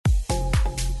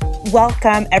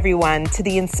Welcome, everyone, to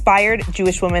the Inspired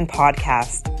Jewish Woman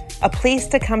podcast, a place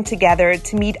to come together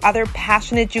to meet other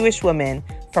passionate Jewish women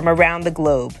from around the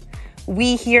globe.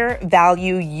 We here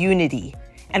value unity,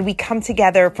 and we come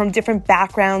together from different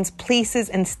backgrounds, places,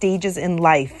 and stages in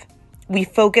life. We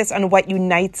focus on what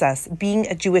unites us, being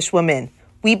a Jewish woman.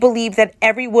 We believe that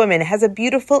every woman has a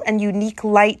beautiful and unique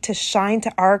light to shine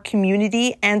to our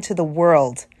community and to the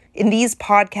world. In these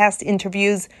podcast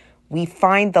interviews, we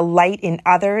find the light in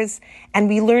others, and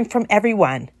we learn from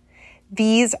everyone.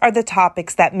 These are the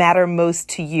topics that matter most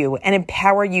to you and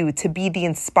empower you to be the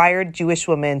inspired Jewish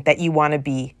woman that you want to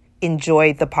be.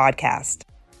 Enjoy the podcast.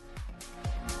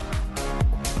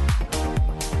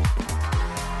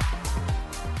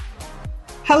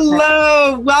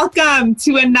 Hello, welcome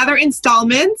to another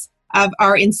installment of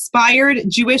our Inspired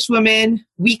Jewish Woman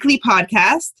weekly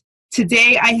podcast.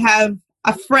 Today I have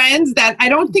a friend that I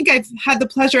don't think I've had the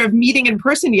pleasure of meeting in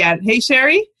person yet. Hey,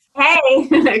 Sherry.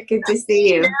 Hey, good to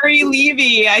see you. Sherry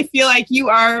Levy. I feel like you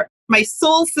are my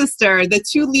soul sister, the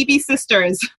two Levy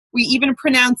sisters. We even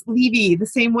pronounce Levy the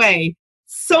same way.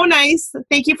 So nice.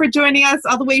 Thank you for joining us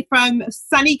all the way from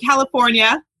sunny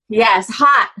California. Yes,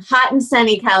 hot and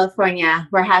sunny California.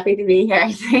 We're happy to be here,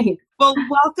 I think. Well,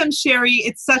 welcome, Sherry.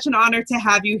 It's such an honor to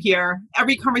have you here.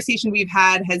 Every conversation we've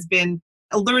had has been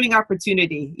a learning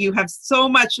opportunity. You have so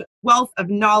much wealth of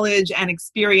knowledge and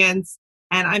experience,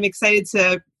 and I'm excited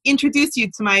to introduce you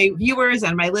to my viewers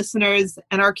and my listeners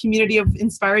and our community of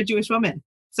inspired Jewish women.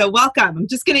 So welcome. I'm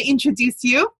just going to introduce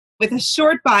you with a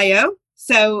short bio.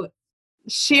 So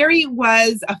Sherry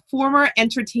was a former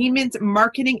entertainment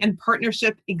marketing and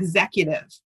partnership executive,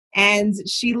 and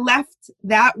she left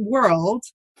that world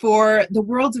for the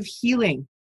world of healing,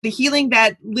 the healing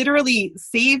that literally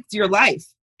saved your life.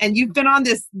 And you've been on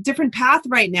this different path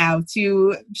right now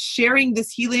to sharing this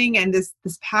healing and this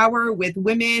power with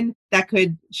women that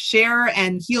could share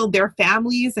and heal their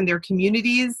families and their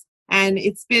communities. And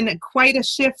it's been quite a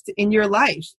shift in your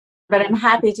life. But I'm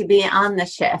happy to be on the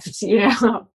shift,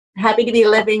 happy to be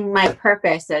living my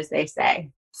purpose, as they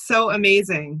say. So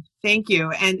amazing. Thank you.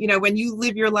 And, when you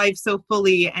live your life so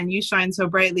fully and you shine so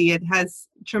brightly, it has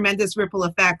tremendous ripple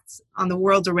effects on the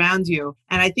world around you.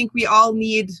 And I think we all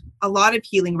need a lot of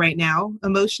healing right now,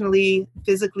 emotionally,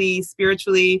 physically,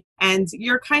 spiritually. And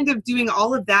you're kind of doing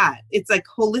all of that. It's like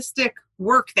holistic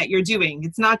work that you're doing.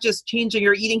 It's not just changing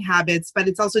your eating habits, but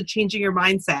it's also changing your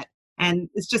mindset. And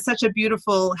it's just such a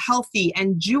beautiful, healthy,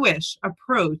 and Jewish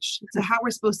approach to how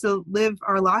we're supposed to live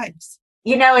our lives.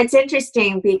 It's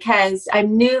interesting because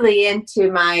I'm newly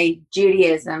into my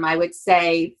Judaism. I would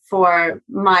say for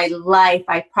my life,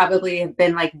 I probably have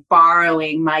been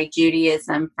borrowing my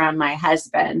Judaism from my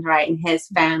husband, right, and his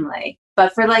family.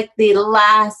 But for the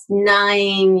last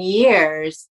 9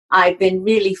 years, I've been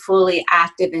really fully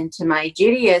active into my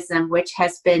Judaism, which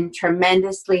has been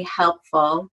tremendously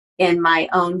helpful in my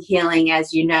own healing,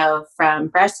 as you know, from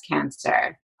breast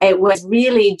cancer. It was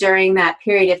really during that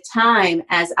period of time,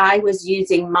 as I was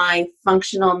using my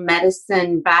functional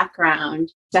medicine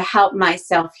background to help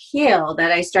myself heal,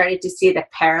 that I started to see the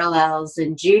parallels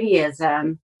in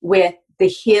Judaism with the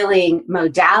healing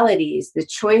modalities, the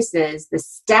choices, the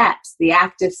steps, the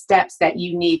active steps that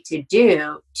you need to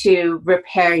do to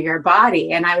repair your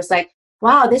body. And I was like,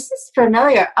 wow, this is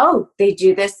familiar. Oh, they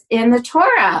do this in the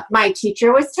Torah. My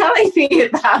teacher was telling me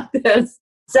about this.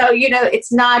 So,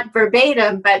 it's not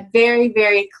verbatim, but very,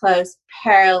 very close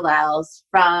parallels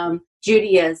from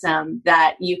Judaism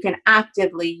that you can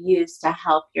actively use to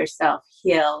help yourself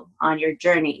heal on your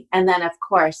journey. And then, of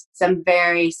course, some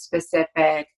very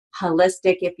specific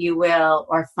holistic, if you will,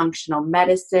 or functional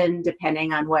medicine,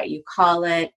 depending on what you call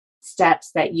it,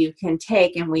 steps that you can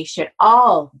take. And we should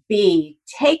all be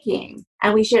taking,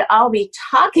 and we should all be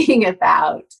talking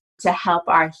about to help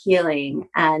our healing.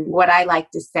 And what I like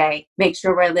to say, make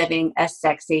sure we're living a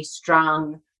sexy,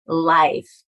 strong life.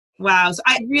 Wow. So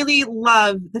I really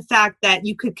love the fact that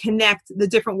you could connect the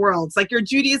different worlds. Like your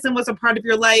Judaism was a part of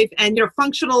your life and your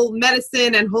functional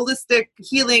medicine and holistic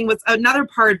healing was another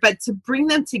part, but to bring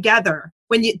them together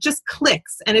when it just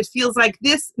clicks and it feels like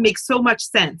this makes so much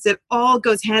sense. It all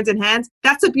goes hand in hand.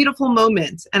 That's a beautiful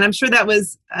moment. And I'm sure that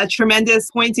was a tremendous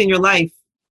point in your life.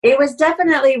 It was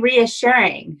definitely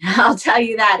reassuring. I'll tell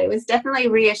you that. It was definitely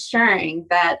reassuring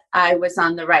that I was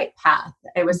on the right path.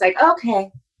 It was like,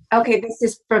 okay, this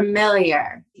is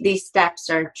familiar. These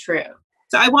steps are true.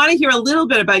 So I want to hear a little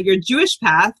bit about your Jewish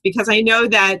path, because I know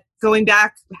that going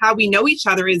back, how we know each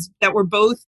other is that we're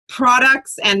both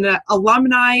products and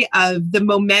alumni of the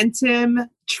Momentum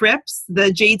trips,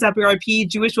 the JWRP,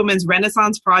 Jewish Women's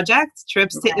Renaissance Project,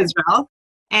 trips to Israel.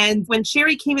 And when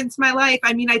Sherry came into my life,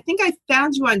 I mean, I think I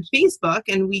found you on Facebook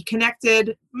and we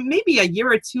connected maybe a year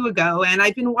or two ago. And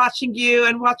I've been watching you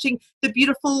and watching the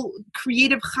beautiful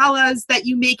creative challahs that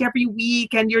you make every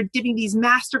week. And you're giving these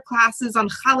master classes on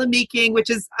challah making, which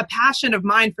is a passion of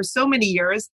mine for so many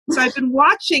years. So I've been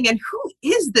watching, and who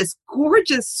is this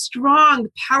gorgeous, strong,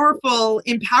 powerful,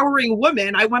 empowering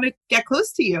woman? I want to get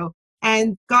close to you.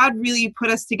 And God really put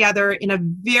us together in a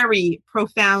very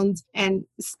profound and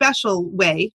special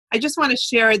way. I just want to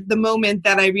share the moment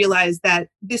that I realized that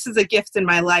this is a gift in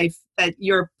my life, that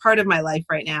you're part of my life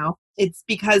right now. It's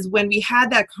because when we had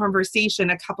that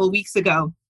conversation a couple of weeks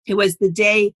ago, it was the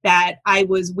day that I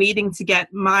was waiting to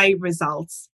get my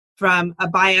results from a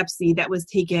biopsy that was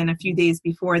taken a few days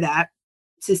before that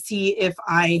to see if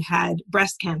I had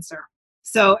breast cancer.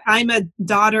 So I'm a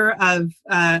daughter of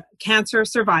a cancer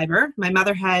survivor. My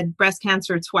mother had breast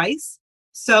cancer twice.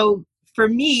 So for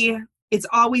me, it's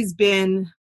always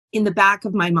been in the back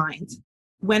of my mind.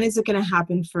 When is it going to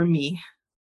happen for me?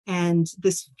 And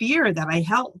this fear that I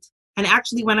held. And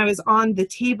actually, when I was on the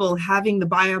table having the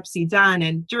biopsy done,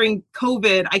 and during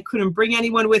COVID, I couldn't bring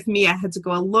anyone with me. I had to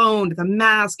go alone with a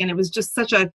mask, and it was just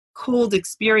such a cold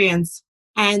experience.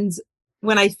 And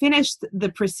when I finished the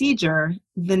procedure,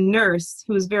 the nurse,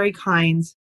 who was very kind,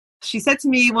 she said to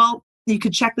me, well, you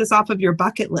could check this off of your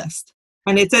bucket list.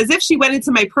 And it's as if she went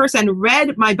into my purse and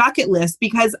read my bucket list,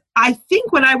 because I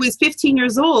think when I was 15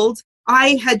 years old,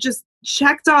 I had just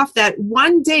checked off that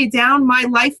one day down my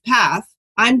life path,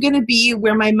 I'm going to be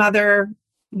where my mother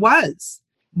was,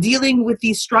 dealing with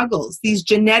these struggles, these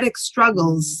genetic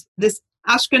struggles, this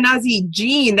Ashkenazi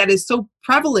gene that is so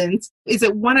prevalent. Is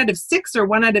it 1 out of 6 or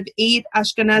 1 out of 8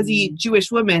 Ashkenazi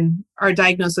Jewish women are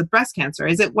diagnosed with breast cancer?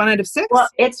 Is it 1 out of 6? Well,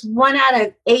 it's 1 out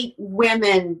of 8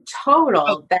 women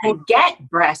total that get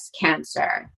breast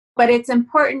cancer. But it's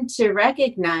important to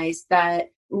recognize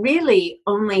that really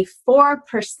only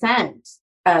 4%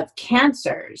 of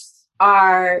cancers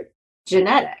are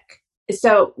genetic.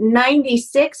 So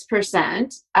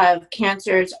 96% of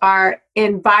cancers are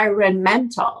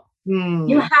environmental.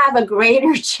 You have a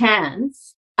greater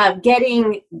chance of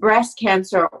getting breast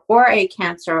cancer or a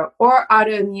cancer or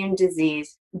autoimmune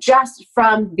disease just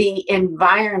from the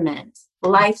environment,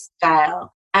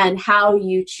 lifestyle, and how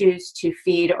you choose to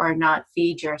feed or not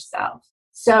feed yourself.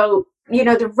 So,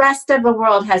 the rest of the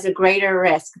world has a greater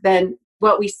risk than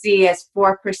what we see as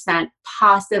 4%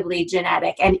 possibly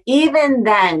genetic. And even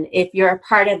then, if you're a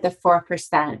part of the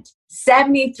 4%,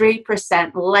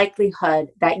 73% likelihood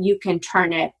that you can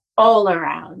turn it all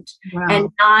around. Wow. And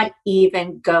not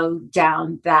even go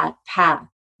down that path,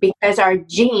 because our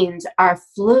genes are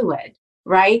fluid,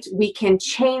 right? We can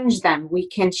change them, we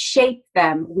can shape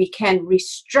them, we can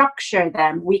restructure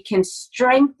them, we can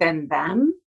strengthen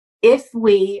them if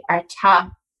we are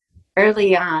taught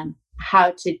early on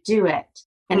how to do it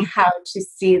and how to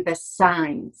see the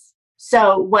signs.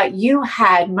 So what you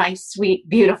had, my sweet,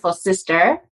 beautiful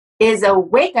sister, is a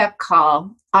wake-up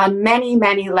call on many,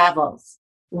 many levels.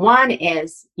 One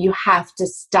is you have to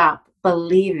stop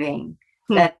believing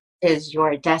that is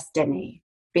your destiny,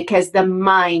 because the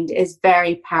mind is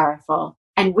very powerful.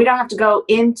 And we don't have to go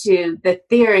into the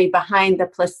theory behind the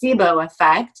placebo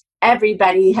effect.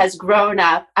 Everybody has grown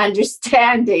up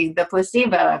understanding the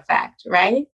placebo effect,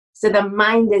 right? So the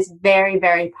mind is very,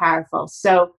 very powerful.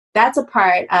 So that's a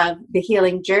part of the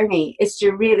healing journey, is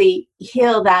to really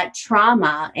heal that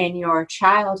trauma in your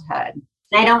childhood.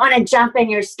 I don't want to jump in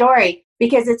your story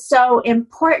because it's so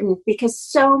important, because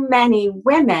so many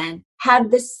women have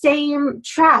the same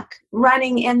track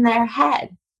running in their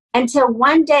head until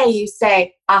one day you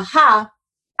say, aha,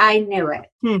 I knew it.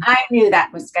 I knew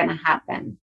that was going to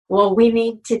happen. Well, we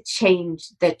need to change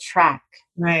the track.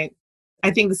 Right.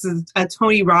 I think this is a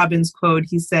Tony Robbins quote.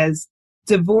 He says,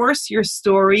 divorce your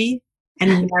story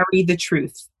and marry the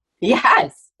truth.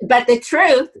 Yes. But the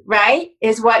truth, right,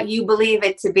 is what you believe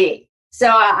it to be. So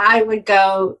I would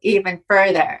go even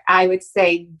further. I would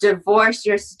say divorce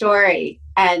your story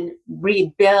and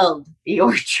rebuild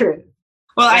your truth.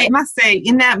 Well, I must say,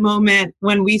 in that moment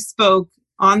when we spoke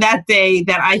on that day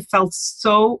that I felt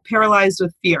so paralyzed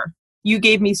with fear, you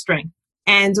gave me strength.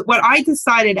 And what I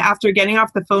decided after getting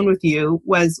off the phone with you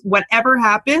was, whatever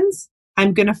happens,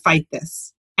 I'm going to fight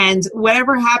this. And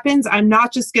whatever happens, I'm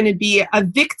not just going to be a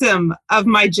victim of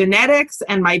my genetics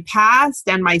and my past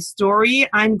and my story.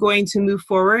 I'm going to move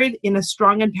forward in a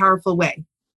strong and powerful way.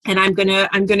 And I'm going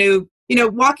to,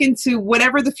 walk into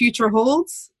whatever the future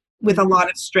holds with a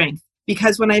lot of strength.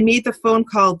 Because when I made the phone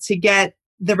call to get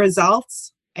the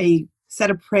results, I said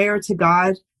a prayer to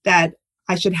God that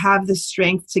I should have the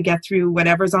strength to get through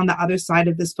whatever's on the other side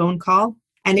of this phone call.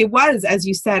 And it was, as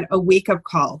you said, a wake-up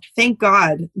call. Thank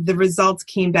God the results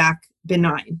came back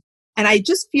benign. And I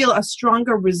just feel a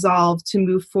stronger resolve to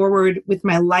move forward with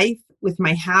my life, with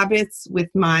my habits, with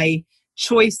my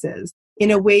choices in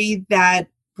a way that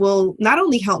will not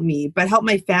only help me, but help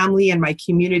my family and my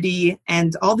community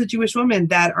and all the Jewish women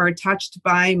that are touched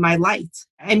by my light.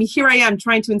 I mean, here I am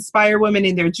trying to inspire women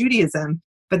in their Judaism,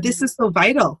 but this is so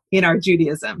vital in our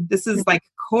Judaism. This is like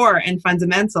core and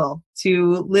fundamental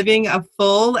to living a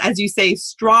full, as you say,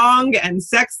 strong and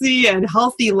sexy and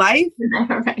healthy life.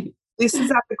 Right. This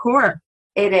is at the core.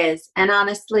 It is. And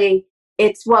honestly,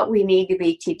 it's what we need to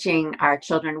be teaching our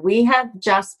children. We have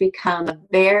just become a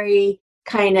very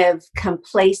kind of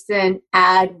complacent,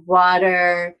 add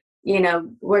water,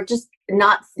 we're just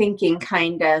not thinking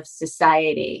kind of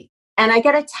society. And I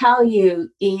got to tell you,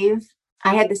 Eve,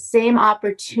 I had the same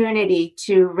opportunity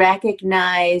to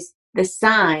recognize the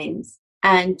signs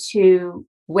and to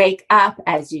wake up,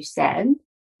 as you said,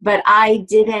 but I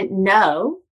didn't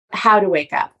know how to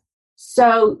wake up.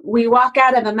 So we walk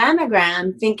out of a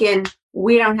mammogram thinking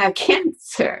we don't have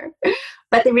cancer.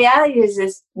 But the reality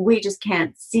is we just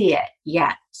can't see it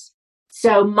yet.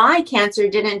 So my cancer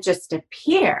didn't just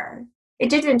appear. It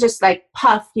didn't just like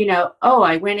puff,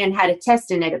 I went and had a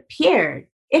test and it appeared.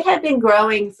 It had been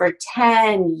growing for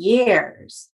 10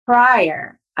 years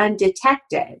prior,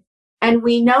 undetected. And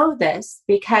we know this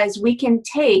because we can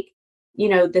take,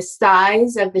 the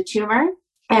size of the tumor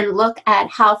and look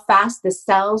at how fast the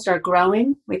cells are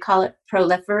growing. We call it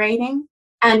proliferating.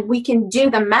 And we can do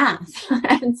the math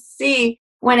and see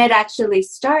when it actually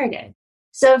started.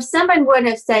 So if someone would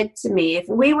have said to me, if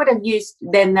we would have used,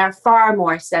 then they're far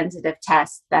more sensitive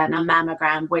tests than a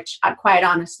mammogram, which quite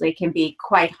honestly can be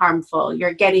quite harmful.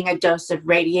 You're getting a dose of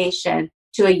radiation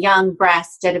to a young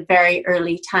breast at a very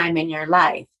early time in your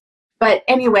life. But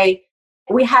anyway,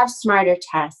 we have smarter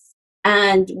tests.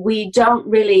 And we don't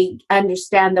really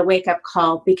understand the wake-up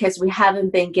call because we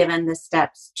haven't been given the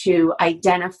steps to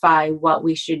identify what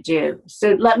we should do.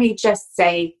 So let me just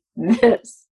say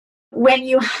this. When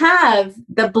you have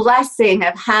the blessing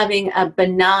of having a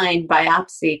benign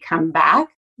biopsy come back,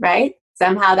 right?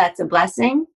 Somehow that's a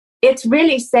blessing. It's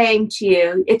really saying to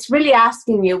you, it's really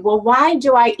asking you, well, why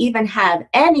do I even have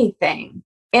anything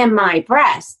in my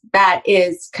breast that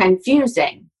is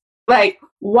confusing? Like,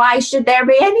 why should there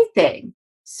be anything?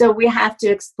 So we have to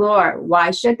explore,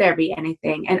 why should there be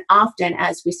anything? And often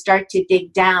as we start to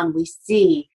dig down, we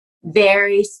see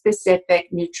very specific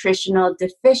nutritional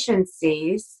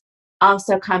deficiencies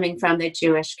also coming from the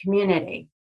Jewish community,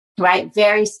 right?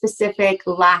 Very specific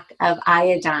lack of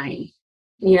iodine,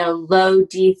 low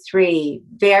D3,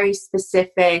 very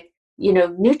specific,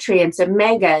 nutrients,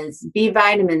 omegas, B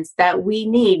vitamins that we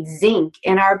need, zinc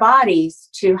in our bodies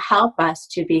to help us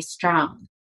to be strong.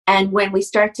 And when we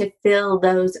start to fill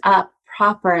those up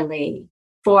properly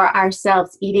for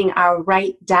ourselves, eating our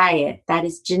right diet that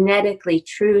is genetically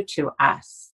true to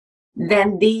us,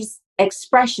 then these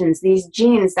expressions, these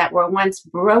genes that were once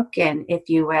broken, if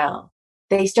you will,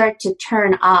 they start to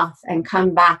turn off and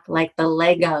come back like the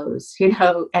Legos,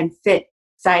 and fit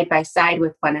side by side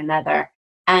with one another.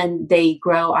 And they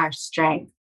grow our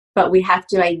strength. But we have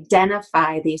to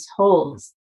identify these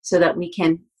holes so that we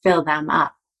can fill them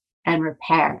up and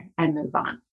repair and move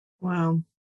on. Wow.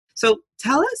 So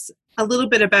tell us a little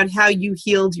bit about how you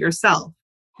healed yourself.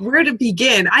 Where to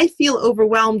begin? I feel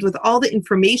overwhelmed with all the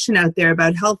information out there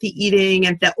about healthy eating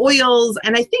and the oils.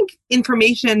 And I think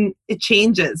information, it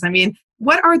changes. I mean,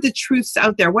 what are the truths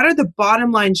out there? What are the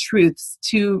bottom line truths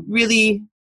to really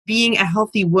being a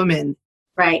healthy woman?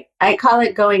 Right. I call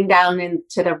it going down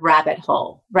into the rabbit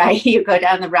hole, right? You go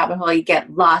down the rabbit hole, you get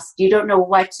lost. You don't know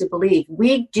what to believe.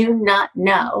 We do not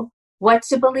know what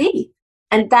to believe.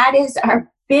 And that is our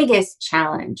biggest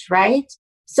challenge, right?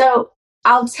 So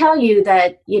I'll tell you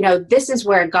that, this is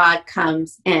where God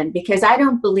comes in, because I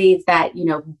don't believe that,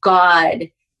 God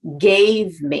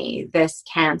gave me this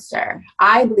cancer.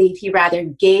 I believe he rather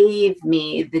gave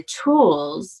me the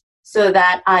tools so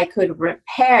that I could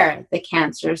repair the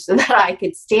cancer, so that I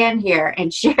could stand here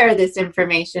and share this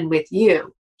information with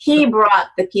you. He brought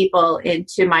the people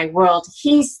into my world.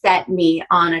 He set me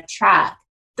on a track.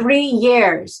 3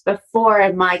 years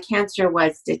before my cancer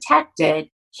was detected,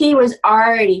 he was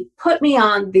already put me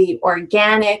on the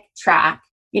organic track.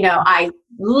 I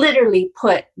literally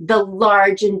put the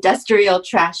large industrial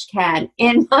trash can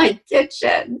in my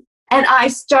kitchen. And I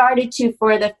started to,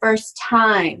 for the first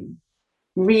time,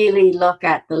 really look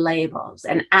at the labels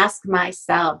and ask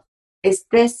myself, is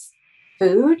this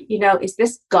food? Is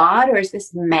this God or is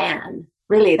this man?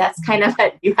 Really, that's kind of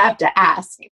what you have to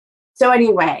ask. So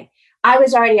anyway, I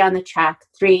was already on the track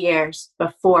 3 years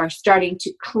before, starting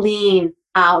to clean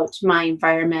out my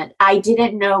environment. I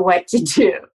didn't know what to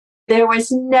do. There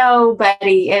was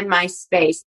nobody in my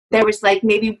space. There was like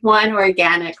maybe one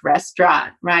organic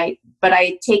restaurant, right? But I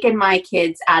had taken my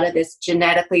kids out of this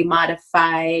genetically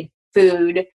modified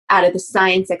food, out of the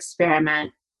science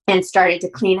experiment, and started to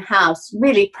clean house,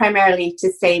 really primarily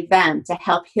to save them, to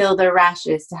help heal their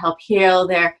rashes, to help heal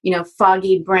their,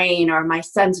 foggy brain, or my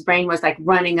son's brain was like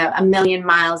running a million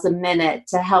miles a minute,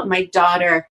 to help my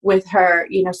daughter with her,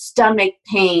 stomach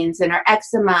pains and her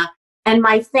eczema. And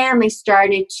my family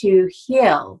started to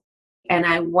heal. And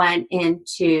I went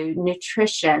into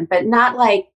nutrition, but not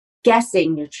like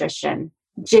guessing nutrition,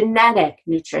 genetic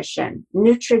nutrition,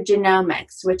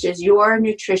 nutrigenomics, which is your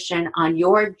nutrition on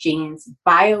your genes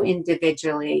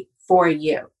bio-individually for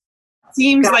you.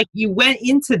 Seems like you went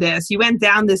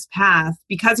down this path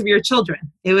because of your children.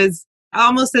 It was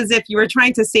almost as if you were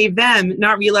trying to save them,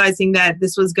 not realizing that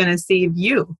this was going to save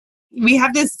you. We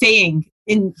have this saying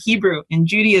in Hebrew, in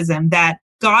Judaism, that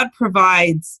God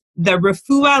provides the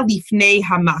refuah lifnei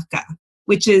hamaka,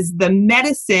 which is the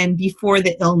medicine before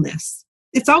the illness.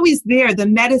 It's always there, the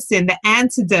medicine, the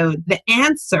antidote, the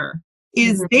answer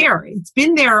is there. It's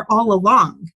been there all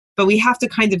along, but we have to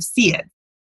kind of see it.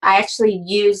 I actually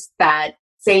used that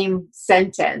same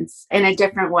sentence in a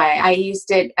different way. I used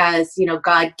it as,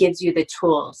 God gives you the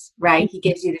tools, right? He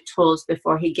gives you the tools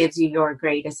before he gives you your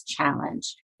greatest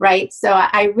challenge, right? So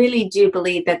I really do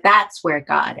believe that that's where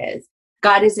God is.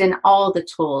 God is in all the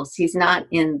tools. He's not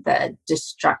in the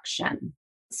destruction.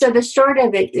 So the short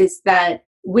of it is that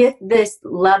with this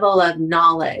level of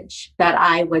knowledge that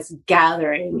I was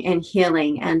gathering and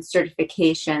healing and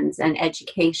certifications and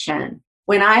education,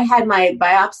 when I had my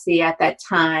biopsy at that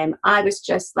time, I was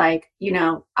just like,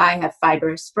 I have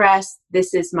fibrous breasts.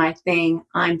 This is my thing.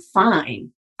 I'm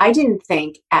fine. I didn't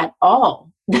think at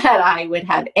all that I would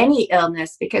have any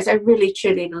illness because I really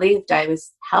truly believed I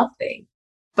was healthy.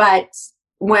 But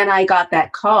when I got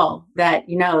that call that,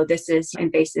 this is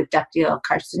invasive ductal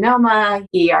carcinoma,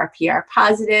 ER/PR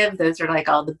positive, those are like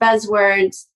all the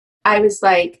buzzwords, I was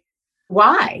like,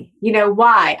 why?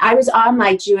 Why? I was on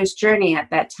my Jewish journey at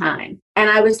that time. And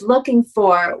I was looking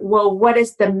for, well, what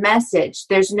is the message?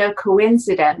 There's no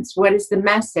coincidence. What is the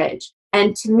message?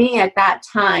 And to me at that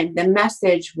time, the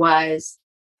message was,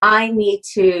 I need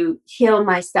to heal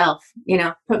myself,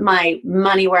 put my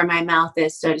money where my mouth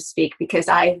is, so to speak, because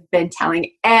I've been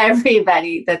telling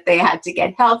everybody that they had to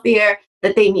get healthier,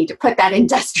 that they need to put that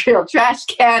industrial trash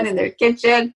can in their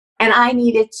kitchen. And I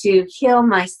needed to heal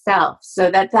myself so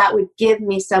that would give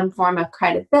me some form of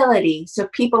credibility, so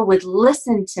people would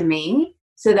listen to me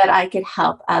so that I could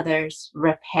help others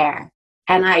repair.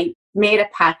 And I made a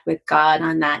pact with God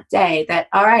on that day that,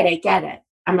 all right, I get it.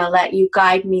 I'm going to let you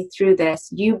guide me through this.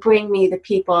 You bring me the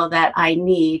people that I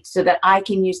need so that I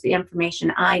can use the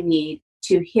information I need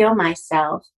to heal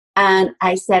myself. And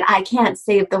I said, I can't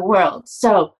save the world.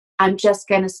 So I'm just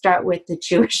going to start with the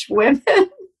Jewish women.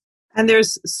 And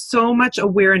there's so much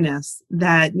awareness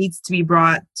that needs to be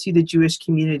brought to the Jewish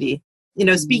community.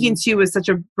 Speaking to you was such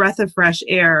a breath of fresh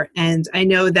air. And I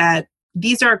know that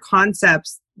these are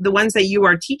concepts, the ones that you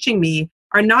are teaching me,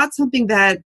 are not something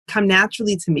that come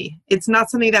naturally to me. It's not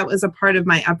something that was a part of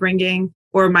my upbringing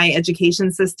or my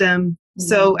education system.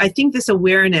 So I think this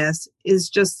awareness is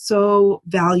just so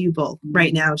valuable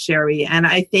right now, Sherry. And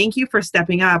I thank you for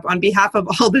stepping up on behalf of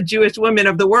all the Jewish women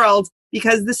of the world,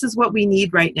 because this is what we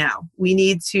need right now. We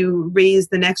need to raise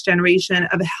the next generation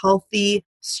of healthy,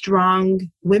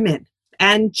 strong women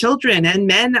and children and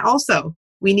men also.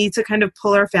 We need to kind of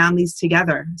pull our families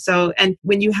together. So, and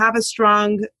when you have a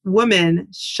strong woman,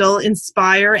 she'll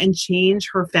inspire and change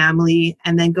her family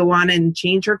and then go on and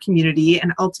change her community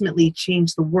and ultimately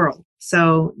change the world.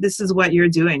 So this is what you're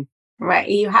doing. Right.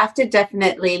 You have to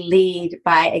definitely lead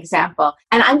by example.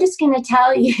 And I'm just going to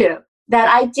tell you that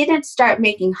I didn't start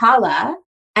making challah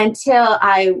until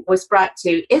I was brought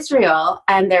to Israel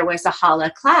and there was a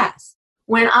challah class.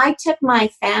 When I took my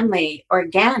family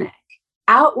organic,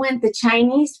 out went the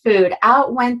Chinese food,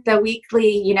 out went the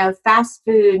weekly, fast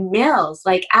food meals,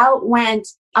 like out went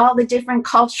all the different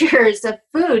cultures of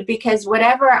food, because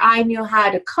whatever I knew how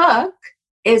to cook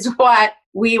is what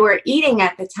we were eating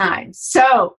at the time.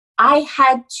 So I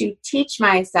had to teach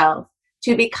myself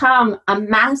to become a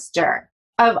master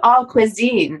of all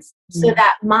cuisines so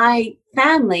that my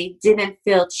family didn't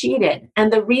feel cheated.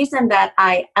 And the reason that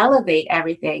I elevate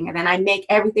everything and then I make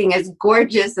everything as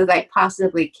gorgeous as I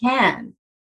possibly can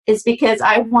is because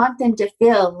I want them to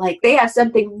feel like they have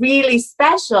something really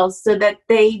special, so that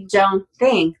they don't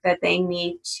think that they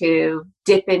need to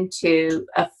dip into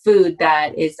a food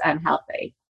that is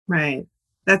unhealthy. Right.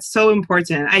 That's so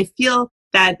important. I feel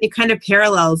that it kind of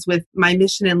parallels with my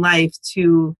mission in life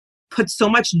to put so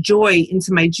much joy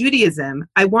into my Judaism.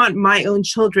 I want my own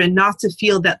children not to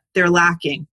feel that they're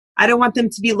lacking. I don't want them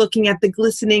to be looking at the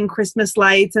glistening Christmas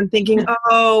lights and thinking,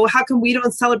 oh, how come we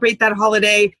don't celebrate that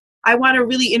holiday? I want to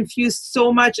really infuse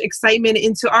so much excitement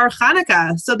into our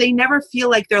Hanukkah so they never feel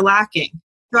like they're lacking.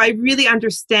 So I really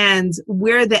understand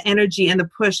where the energy and the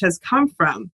push has come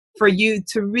from for you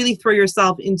to really throw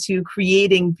yourself into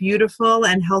creating beautiful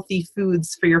and healthy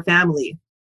foods for your family.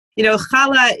 You know,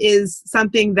 challah is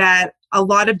something that a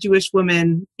lot of Jewish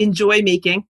women enjoy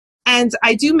making. And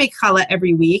I do make challah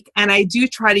every week, and I do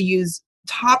try to use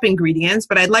top ingredients,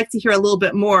 but I'd like to hear a little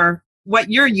bit more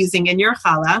what you're using in your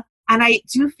challah. And I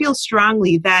do feel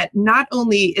strongly that not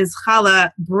only is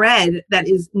challah bread that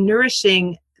is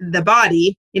nourishing the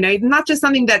body, you know, not just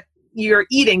something that you're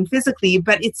eating physically,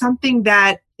 but it's something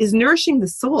that is nourishing the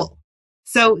soul.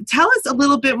 So tell us a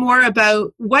little bit more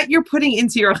about what you're putting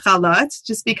into your challah,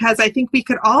 just because I think we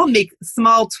could all make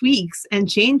small tweaks and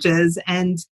changes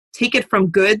and take it from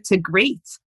good to great.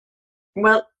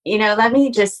 Well, let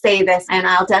me just say this, and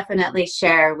I'll definitely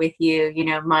share with you,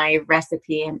 my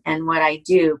recipe and what I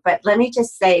do. But let me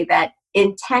just say that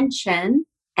intention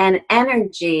and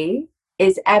energy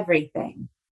is everything.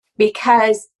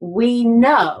 Because we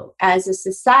know as a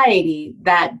society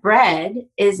that bread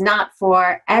is not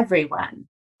for everyone.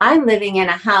 I'm living in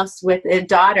a house with a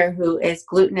daughter who is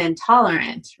gluten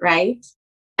intolerant, right?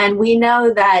 And we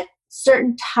know that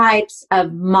certain types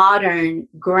of modern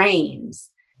grains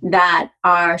that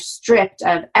are stripped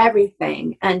of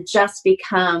everything and just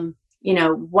become,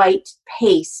 white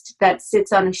paste that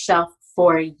sits on a shelf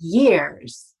for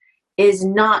years is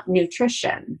not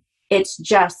nutrition. It's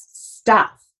just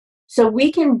stuff. So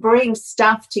we can bring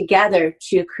stuff together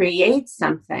to create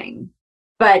something,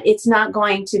 but it's not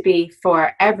going to be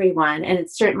for everyone, and it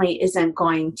certainly isn't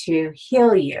going to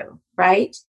heal you,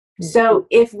 right? Mm-hmm. So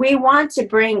if we want to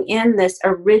bring in this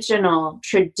original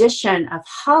tradition of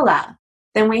challah,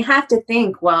 then we have to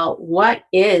think, well, what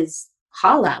is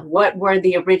challah? What were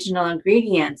the original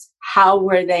ingredients? How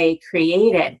were they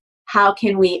created? How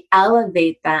can we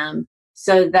elevate them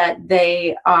so that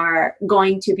they are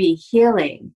going to be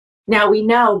healing? Now, we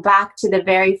know back to the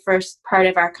very first part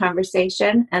of our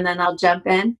conversation, and then I'll jump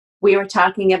in. We were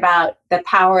talking about the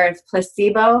power of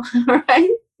placebo, right?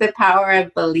 The power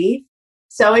of belief.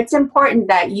 So it's important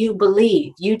that you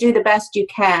believe. You do the best you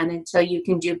can until you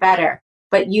can do better.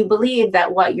 But you believe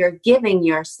that what you're giving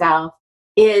yourself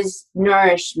is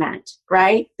nourishment,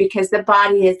 right? Because the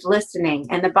body is listening,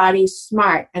 and the body is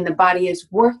smart, and the body is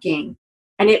working.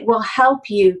 And it will help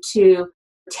you to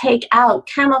take out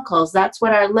chemicals. That's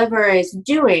what our liver is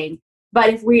doing.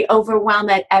 But if we overwhelm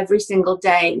it every single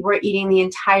day, we're eating the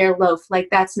entire loaf. Like,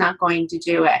 that's not going to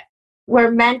do it.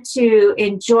 We're meant to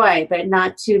enjoy, but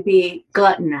not to be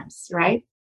gluttonous, right?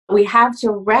 We have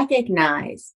to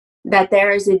recognize that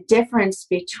there is a difference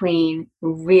between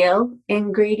real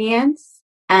ingredients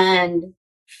and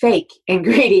fake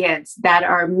ingredients that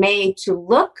are made to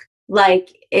look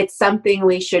like it's something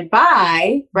we should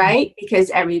buy, right? Because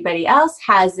everybody else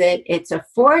has it, it's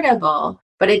affordable,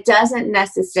 but it doesn't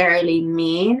necessarily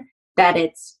mean that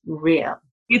it's real.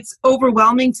 It's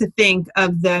overwhelming to think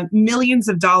of the millions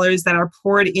of dollars that are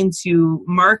poured into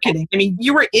marketing. I mean,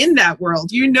 you were in that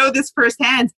world. You know this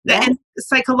firsthand. Yes. And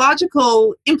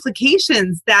psychological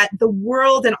implications that the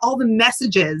world and all the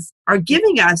messages are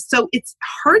giving us. So it's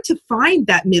hard to find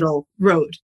that middle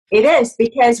road. It is,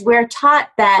 because we're taught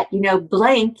that,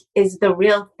 blank is the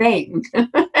real thing,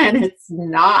 and it's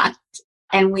not.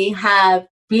 And we have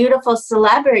beautiful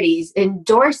celebrities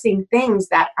endorsing things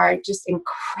that are just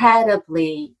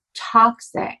incredibly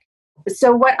toxic.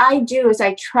 So what I do is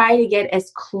I try to get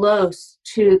as close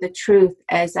to the truth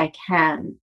as I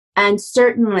can. And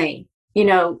certainly,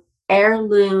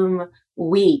 heirloom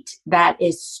wheat that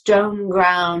is stone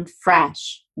ground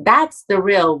fresh, that's the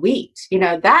real wheat.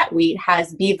 That wheat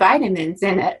has B vitamins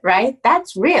in it, right?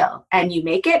 That's real. And you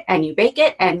make it and you bake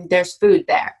it and there's food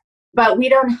there. But we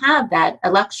don't have that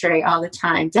luxury all the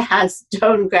time to have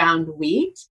stone ground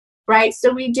wheat, right?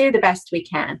 So we do the best we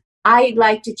can. I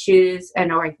like to choose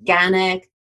an organic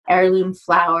heirloom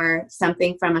flour,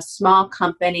 something from a small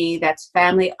company that's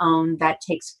family owned that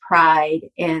takes pride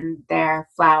in their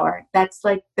flour. That's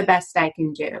like the best I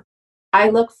can do. I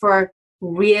look for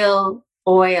real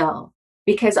oil,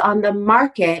 because on the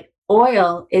market,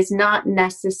 oil is not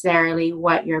necessarily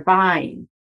what you're buying.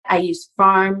 I use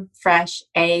farm fresh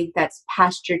egg that's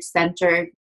pasture centered,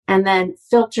 and then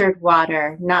filtered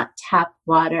water, not tap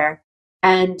water.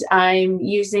 And I'm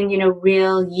using,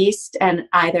 real yeast and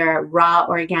either raw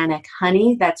organic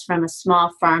honey that's from a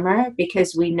small farmer,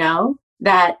 because we know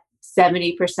that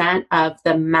 70% of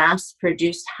the mass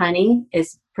produced honey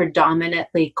is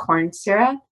predominantly corn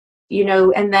syrup,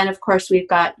 and then of course we've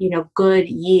got, good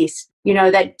yeast,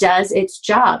 that does its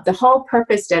job. The whole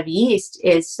purpose of yeast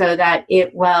is so that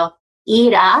it will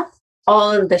eat up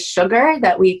all of the sugar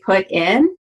that we put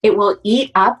in. It will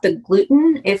eat up the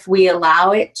gluten if we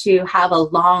allow it to have a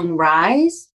long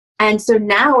rise. And so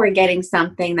now we're getting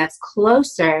something that's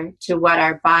closer to what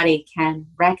our body can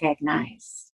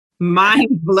recognize.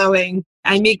 Mind blowing.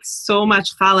 I make so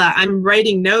much challah. I'm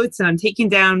writing notes and I'm taking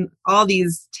down all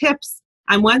these tips.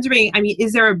 I'm wondering,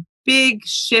 is there a big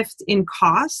shift in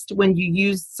cost when you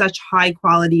use such high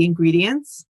quality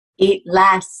ingredients? Eat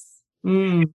less.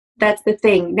 That's the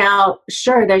thing. Now,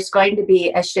 sure, there's going to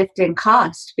be a shift in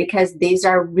cost because these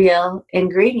are real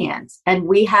ingredients. And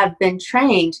we have been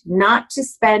trained not to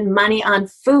spend money on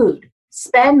food,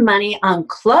 spend money on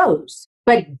clothes,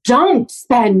 but don't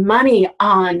spend money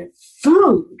on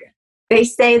food. They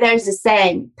say there's a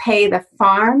saying, pay the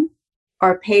farm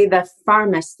or pay the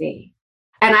pharmacy.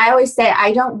 And I always say,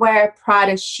 I don't wear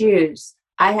Prada shoes.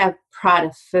 I have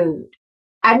Prada food.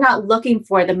 I'm not looking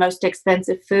for the most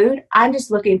expensive food. I'm just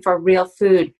looking for real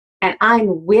food. And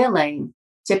I'm willing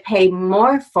to pay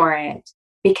more for it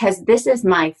because this is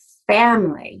my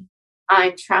family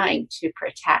I'm trying to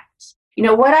protect.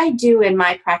 What I do in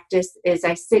my practice is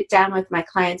I sit down with my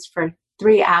clients for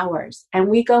 3 hours and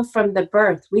we go from the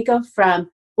birth. We go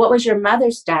from, what was your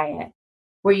mother's diet?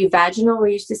 Were you vaginal? Were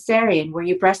you cesarean? Were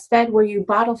you breastfed? Were you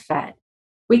bottle fed?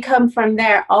 We come from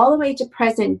there all the way to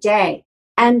present day.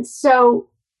 And so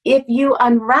if you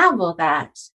unravel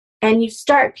that and you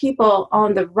start people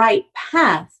on the right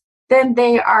path, then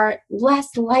they are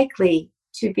less likely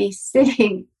to be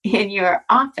sitting in your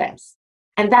office.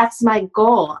 And that's my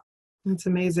goal. That's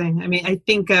amazing. I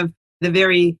think of the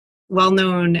very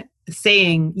well-known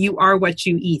saying, you are what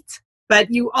you eat.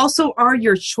 But you also are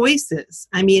your choices.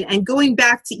 And going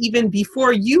back to even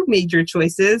before you made your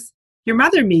choices, your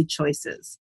mother made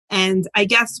choices. And I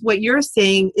guess what you're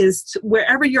saying is to,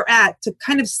 wherever you're at, to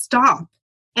kind of stop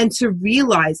and to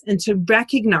realize and to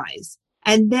recognize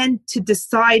and then to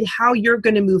decide how you're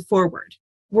going to move forward.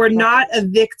 We're not a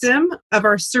victim of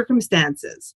our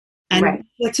circumstances. And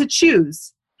we get to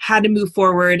choose how to move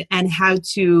forward and how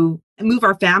to move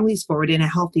our families forward in a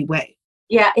healthy way.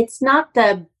 Yeah, it's not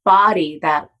the body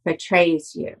that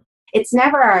betrays you. It's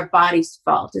never our body's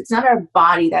fault. It's not our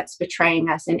body that's betraying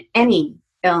us in any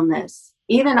illness,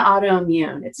 even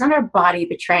autoimmune. It's not our body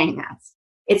betraying us.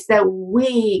 It's that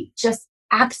we just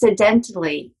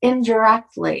accidentally,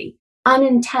 indirectly,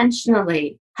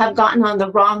 unintentionally have gotten on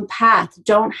the wrong path,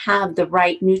 don't have the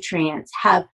right nutrients,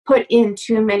 have put in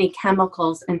too many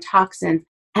chemicals and toxins,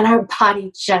 and our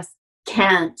body just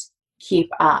can't keep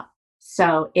up.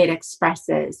 So it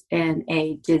expresses in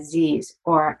a disease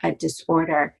or a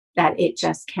disorder that it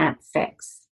just can't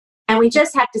fix. And we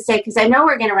just have to say, because I know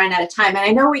we're going to run out of time, and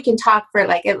I know we can talk for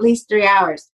like at least 3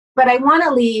 hours, but I want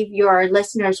to leave your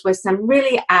listeners with some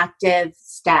really active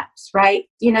steps, right?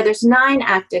 There's 9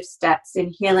 active steps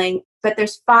in healing, but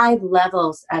there's 5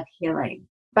 levels of healing.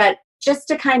 But just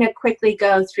to kind of quickly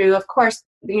go through, of course,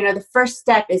 the first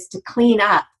step is to clean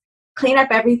up. Clean up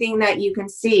everything that you can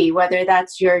see, whether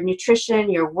that's your nutrition,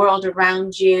 your world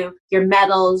around you, your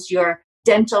metals, your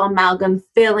dental amalgam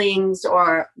fillings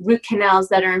or root canals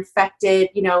that are infected.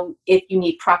 If you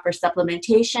need proper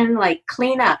supplementation, like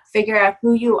clean up, figure out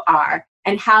who you are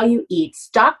and how you eat.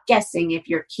 Stop guessing if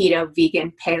you're keto,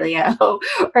 vegan, paleo,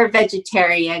 or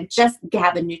vegetarian. Just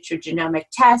have a nutrigenomic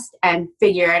test and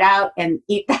figure it out and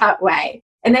eat that way.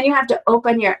 And then you have to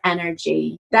open your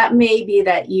energy. That may be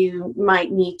that you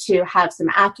might need to have some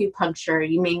acupuncture.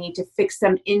 You may need to fix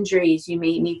some injuries. You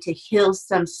may need to heal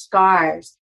some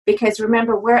scars. Because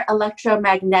remember, we're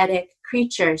electromagnetic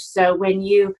creatures. So when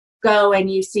you go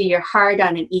and you see your heart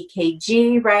on an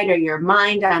EKG, right, or your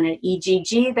mind on an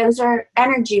EGG, those are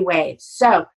energy waves.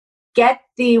 So get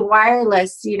the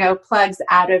wireless, plugs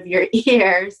out of your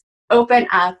ears, open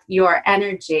up your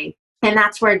energy. And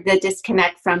that's where the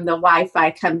disconnect from the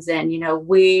Wi-Fi comes in.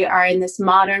 We are in this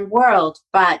modern world,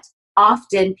 but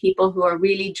often people who are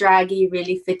really draggy,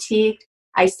 really fatigued,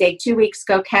 I say 2 weeks,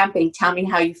 go camping, tell me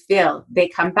how you feel. They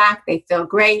come back, they feel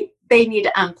great, they need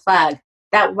to unplug.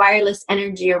 That wireless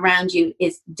energy around you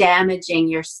is damaging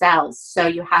your cells, so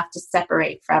you have to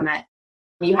separate from it.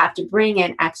 You have to bring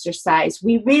in exercise.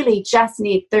 We really just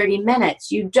need 30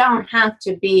 minutes. You don't have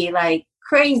to be like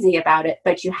crazy about it,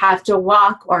 but you have to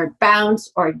walk or bounce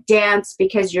or dance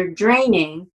because you're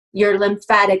draining your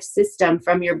lymphatic system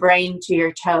from your brain to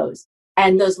your toes.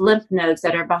 And those lymph nodes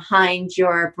that are behind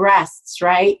your breasts,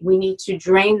 right? We need to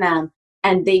drain them,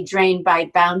 and they drain by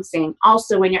bouncing.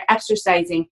 Also, when you're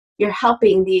exercising, you're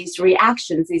helping these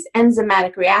reactions, these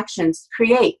enzymatic reactions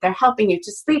create. They're helping you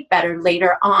to sleep better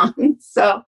later on.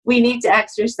 So we need to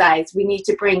exercise. We need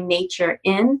to bring nature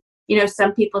in. You know,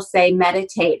 some people say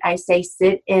meditate. I say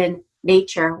sit in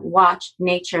nature, watch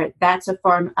nature. That's a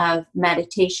form of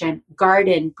meditation.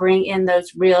 Garden, bring in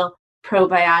those real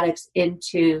probiotics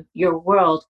into your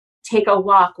world. Take a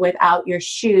walk without your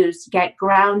shoes, get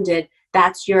grounded.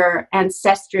 That's your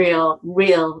ancestral,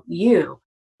 real you.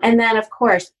 And then, of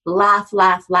course, laugh,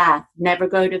 laugh, laugh. Never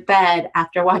go to bed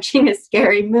after watching a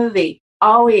scary movie.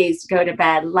 Always go to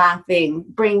bed laughing.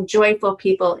 Bring joyful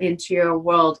people into your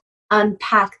world.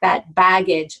 Unpack that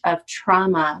baggage of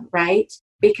trauma, right?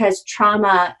 Because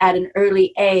trauma at an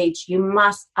early age, you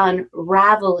must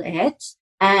unravel it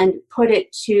and put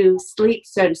it to sleep,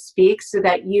 so to speak, so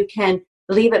that you can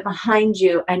leave it behind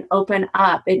you and open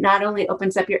up. It not only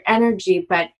opens up your energy,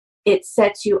 but it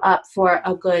sets you up for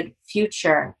a good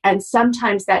future. And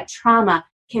sometimes that trauma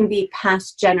can be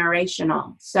past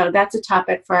generational. So that's a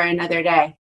topic for another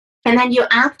day. And then you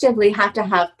actively have to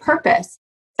have purpose.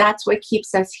 That's what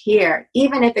keeps us here.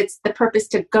 Even if it's the purpose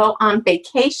to go on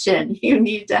vacation, you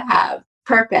need to have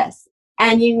purpose.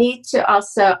 And you need to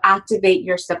also activate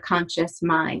your subconscious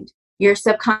mind. Your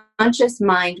subconscious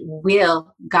mind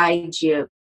will guide you.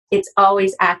 It's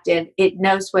always active. It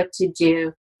knows what to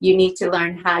do. You need to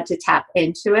learn how to tap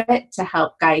into it to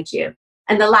help guide you.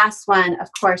 And the last one, of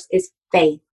course, is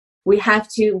faith. We have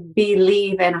to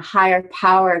believe in a higher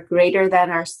power greater than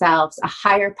ourselves, a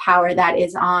higher power that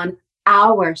is on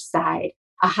our side,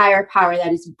 a higher power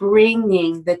that is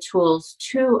bringing the tools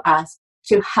to us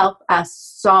to help us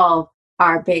solve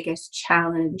our biggest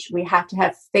challenge. We have to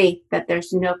have faith that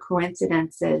there's no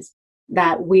coincidences,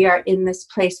 that we are in this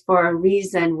place for a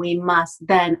reason. We must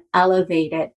then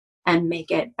elevate it and make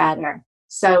it better.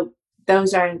 So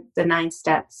those are the 9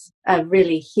 steps of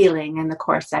really healing in the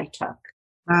course I took.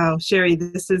 Wow, Sherry,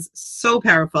 this is so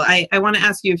powerful. I want to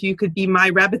ask you if you could be my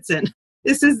Rebbitzin.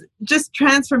 This is just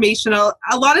transformational.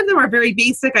 A lot of them are very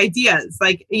basic ideas.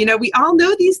 Like, you know, we all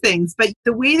know these things, but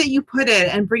the way that you put it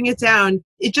and bring it down,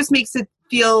 it just makes it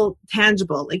feel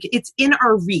tangible. Like it's in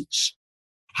our reach.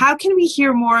 How can we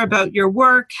hear more about your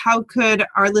work? How could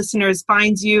our listeners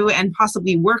find you and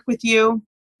possibly work with you?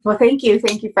 Well, thank you.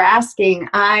 Thank you for asking.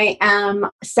 I am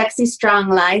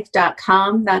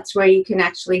sexystronglife.com. That's where you can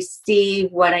actually see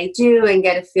what I do and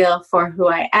get a feel for who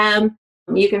I am.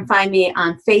 You can find me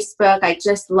on Facebook. I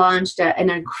just launched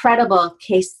an incredible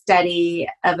case study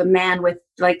of a man with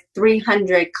like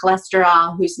 300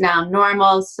 cholesterol who's now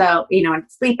normal. So, you know,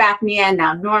 sleep apnea,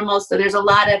 now normal. So there's a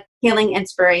lot of healing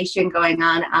inspiration going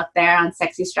on out there on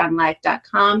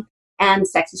sexystronglife.com and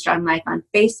Sexy Strong Life on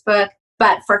Facebook.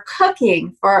 But for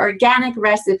cooking, for organic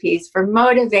recipes, for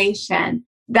motivation,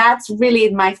 that's really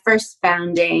my first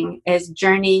founding is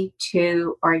Journey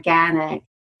to Organic.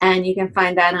 And you can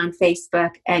find that on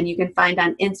Facebook, and you can find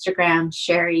on Instagram,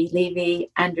 Sherry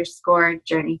Levy _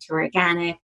 Journey to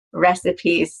Organic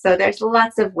recipes. So there's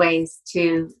lots of ways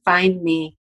to find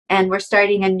me. And we're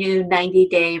starting a new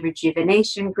 90-day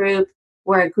rejuvenation group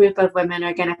where a group of women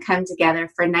are going to come together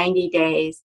for 90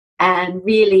 days and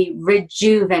really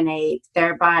rejuvenate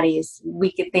their bodies.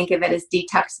 We could think of it as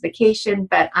detoxification,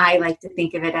 but I like to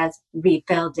think of it as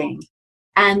rebuilding.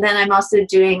 And then I'm also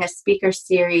doing a speaker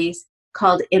series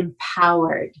called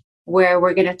Empowered, where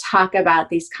we're going to talk about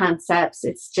these concepts.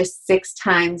 It's just 6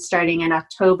 times starting in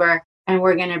October, and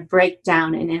we're going to break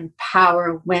down and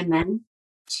empower women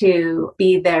to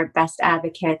be their best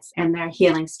advocates and their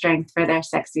healing strength for their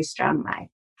sexy, strong life.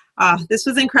 This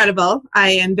was incredible. I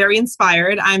am very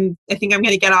inspired. I think I'm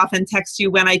going to get off and text you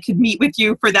when I could meet with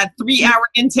you for that 3-hour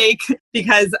intake,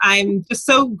 because I'm just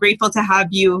so grateful to have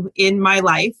you in my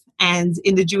life and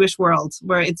in the Jewish world,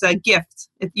 where it's a gift.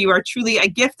 You are truly a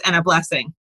gift and a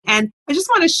blessing. And I just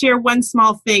want to share one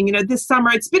small thing. You know, this summer,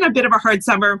 it's been a bit of a hard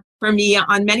summer for me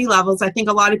on many levels. I think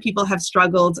a lot of people have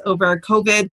struggled over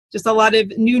COVID, just a lot of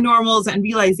new normals and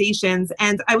realizations.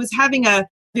 And I was having a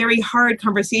very hard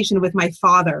conversation with my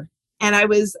father. And I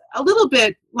was a little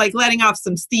bit like letting off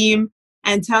some steam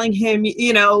and telling him,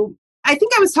 you know, I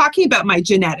think I was talking about my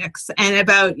genetics and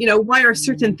about, you know, why are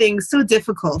certain things so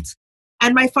difficult?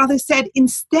 And my father said,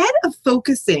 instead of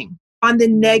focusing on the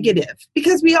negative,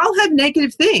 because we all have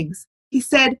negative things, he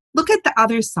said, look at the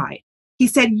other side. He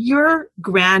said, your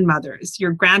grandmothers,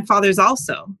 your grandfathers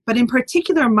also, but in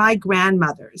particular, my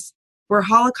grandmothers were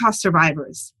Holocaust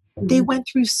survivors. They went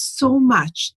through so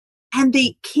much. And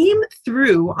they came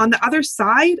through on the other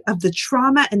side of the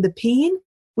trauma and the pain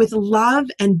with love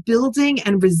and building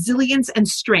and resilience and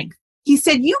strength. He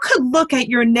said, you could look at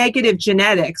your negative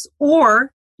genetics,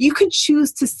 or you could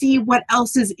choose to see what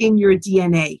else is in your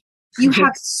DNA. You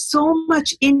have so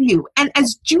much in you. And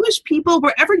as Jewish people,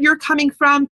 wherever you're coming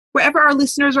from, wherever our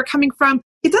listeners are coming from,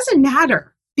 it doesn't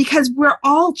matter, because we're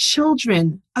all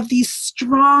children of these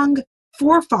strong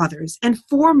forefathers and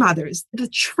foremothers, the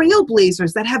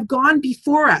trailblazers that have gone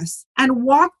before us and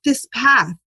walked this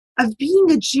path of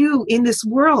being a Jew in this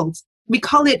world. We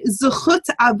call it Zechut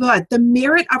Avot, the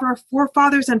merit of our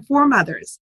forefathers and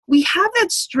foremothers. We have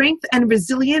that strength and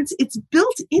resilience. It's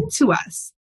built into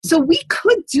us. So we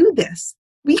could do this.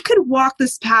 We could walk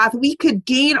this path. We could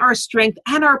gain our strength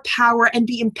and our power and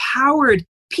be empowered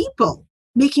people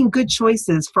making good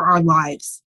choices for our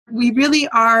lives. We really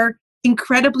are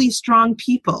incredibly strong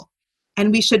people,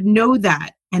 and we should know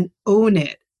that and own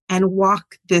it and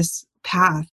walk this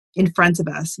path in front of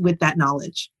us with that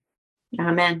knowledge.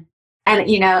 Amen.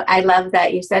 And, I love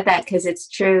that you said that, because it's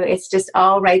true. It's just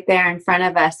all right there in front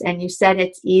of us. And you said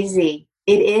it's easy.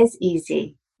 It is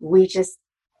easy. We just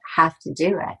have to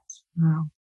do it. Wow.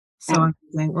 So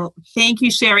amazing. Well, thank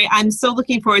you, Sherry. I'm so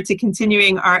looking forward to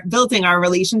building our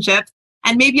relationship.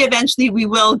 And maybe eventually we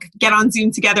will get on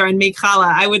Zoom together and make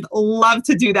challah. I would love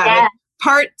to do that. Yeah.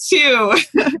 Part 2.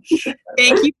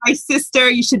 Thank you, my sister.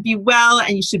 You should be well,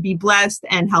 and you should be blessed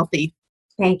and healthy.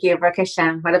 Thank you, Baruch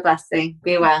Hashem. What a blessing.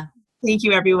 Be well. Thank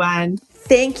you, everyone.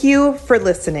 Thank you for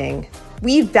listening.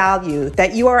 We value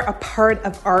that you are a part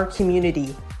of our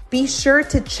community. Be sure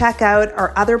to check out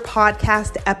our other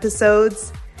podcast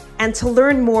episodes, and to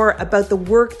learn more about the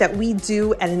work that we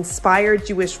do at Inspired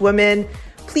Jewish Women,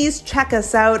 please check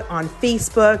us out on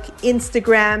Facebook,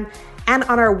 Instagram, and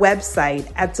on our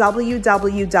website at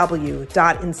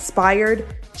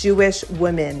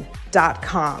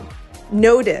www.inspiredjewishwomen.com.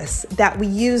 Notice that we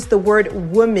use the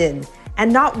word woman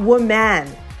and not woman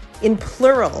in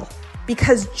plural,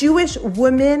 because Jewish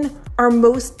women are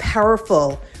most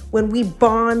powerful when we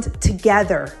bond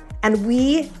together, and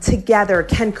we together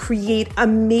can create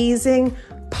amazing,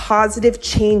 positive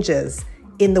changes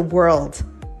in the world.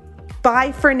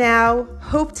 Bye for now.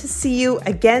 Hope to see you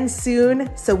again soon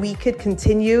so we could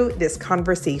continue this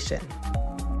conversation.